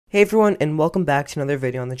Hey everyone, and welcome back to another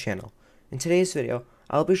video on the channel. In today's video,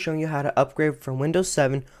 I'll be showing you how to upgrade from Windows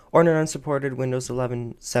 7 or an unsupported Windows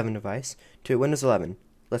 11 7 device to Windows 11.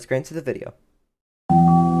 Let's get into the video.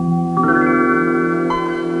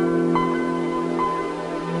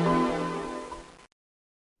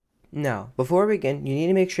 Now, before we begin, you need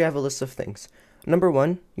to make sure you have a list of things. Number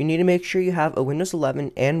 1, you need to make sure you have a Windows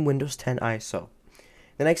 11 and Windows 10 ISO.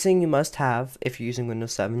 The next thing you must have, if you're using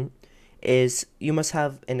Windows 7, is you must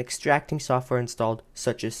have an extracting software installed,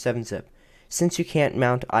 such as 7-Zip. Since you can't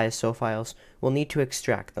mount ISO files, we'll need to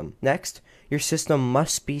extract them. Next, your system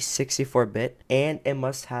must be 64-bit and it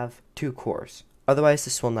must have 2 cores. Otherwise,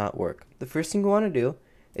 this will not work. The first thing you want to do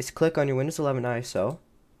is click on your Windows 11 ISO,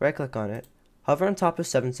 right-click on it, hover on top of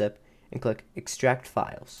 7-Zip, and click Extract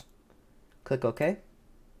Files. Click OK.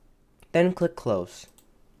 Then click Close.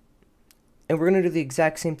 And we're going to do the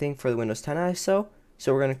exact same thing for the Windows 10 ISO.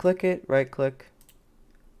 So we're going to click it, right-click,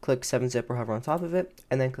 click 7-Zip or hover on top of it,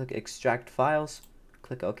 and then click Extract Files,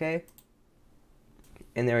 click OK,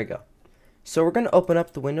 and there we go. So we're going to open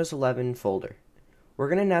up the Windows 11 folder. We're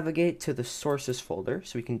going to navigate to the Sources folder,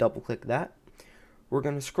 so we can double-click that. We're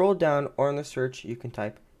going to scroll down, or in the search, you can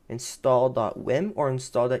type install.wim or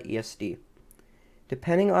install.esd.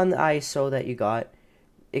 Depending on the ISO that you got,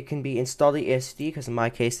 it can be install.esd, because in my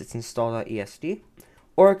case it's install.esd,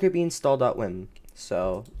 or it could be install.wim.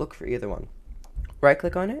 So look for either one. Right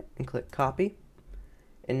click on it and click copy.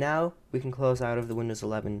 And now we can close out of the Windows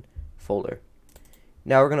 11 folder.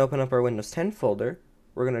 Now we're going to open up our Windows 10 folder.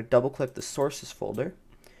 We're going to double click the sources folder.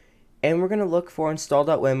 And we're going to look for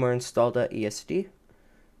install.wim or install.esd.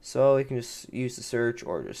 So you can just use the search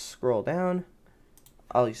or just scroll down.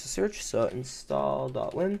 I'll use the search, so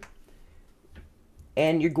install.wim.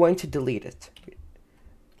 And you're going to delete it.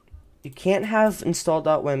 You can't have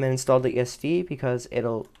install.wim and install.esd because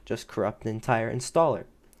it'll just corrupt the entire installer.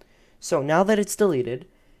 So now that it's deleted,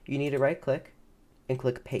 you need to right click and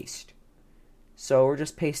click paste. So we're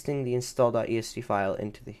just pasting the install.esd file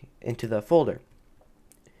into the folder.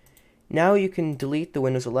 Now you can delete the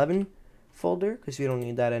Windows 11 folder because we don't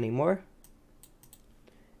need that anymore.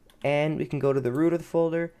 And we can go to the root of the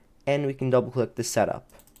folder and we can double click the setup.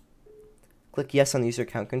 Click yes on the user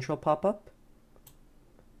account control pop-up.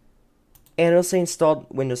 And it'll say installed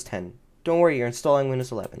Windows 10. Don't worry, you're installing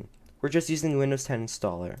Windows 11. We're just using the Windows 10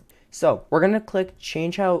 installer. So we're going to click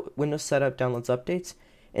change how Windows Setup downloads updates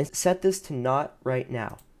and set this to not right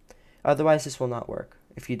now. Otherwise this will not work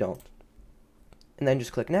if you don't. And then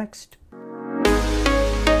just click next.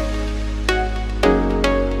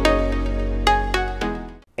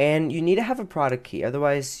 And you need to have a product key,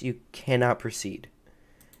 otherwise you cannot proceed.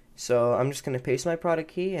 So I'm just going to paste my product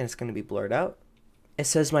key and it's going to be blurred out. It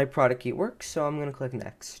says my product key works, so I'm going to click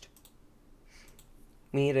next.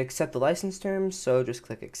 We need to accept the license terms, so just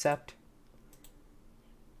click accept.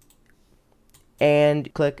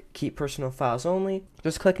 And click keep personal files only.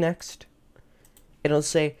 Just click next. It'll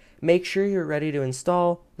say make sure you're ready to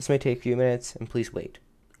install. This may take a few minutes and please wait.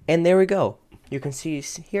 And there we go. You can see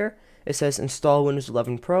here it says install Windows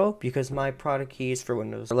 11 Pro because my product key is for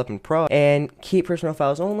Windows 11 Pro. And keep personal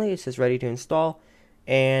files only. It says ready to install.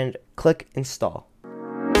 And click install.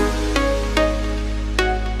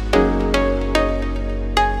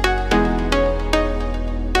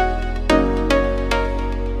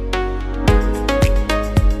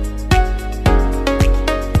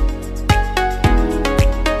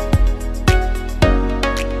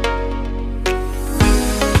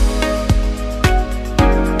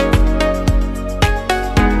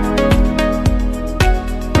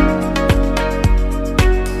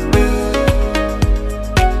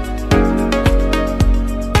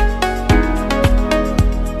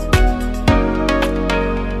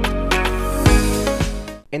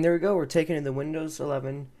 And there we go, we're taking in the Windows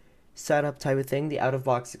 11 setup type of thing, the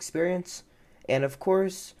out-of-box experience. And of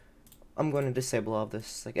course, I'm going to disable all of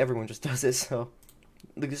this, like everyone just does it, so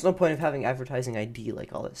there's no point of having advertising ID,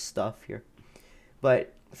 like all this stuff here.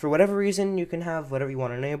 But for whatever reason, you can have whatever you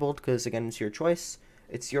want enabled, because again, it's your choice.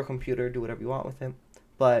 It's your computer, do whatever you want with it.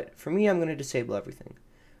 But for me, I'm going to disable everything.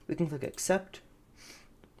 We can click accept,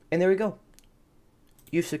 and there we go.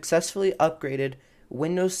 You've successfully upgraded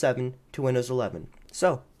Windows 7 to Windows 11.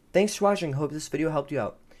 So, thanks for watching. Hope this video helped you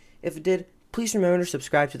out. If it did, please remember to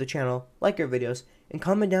subscribe to the channel, like our videos, and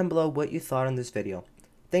comment down below what you thought on this video.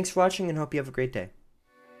 Thanks for watching and hope you have a great day.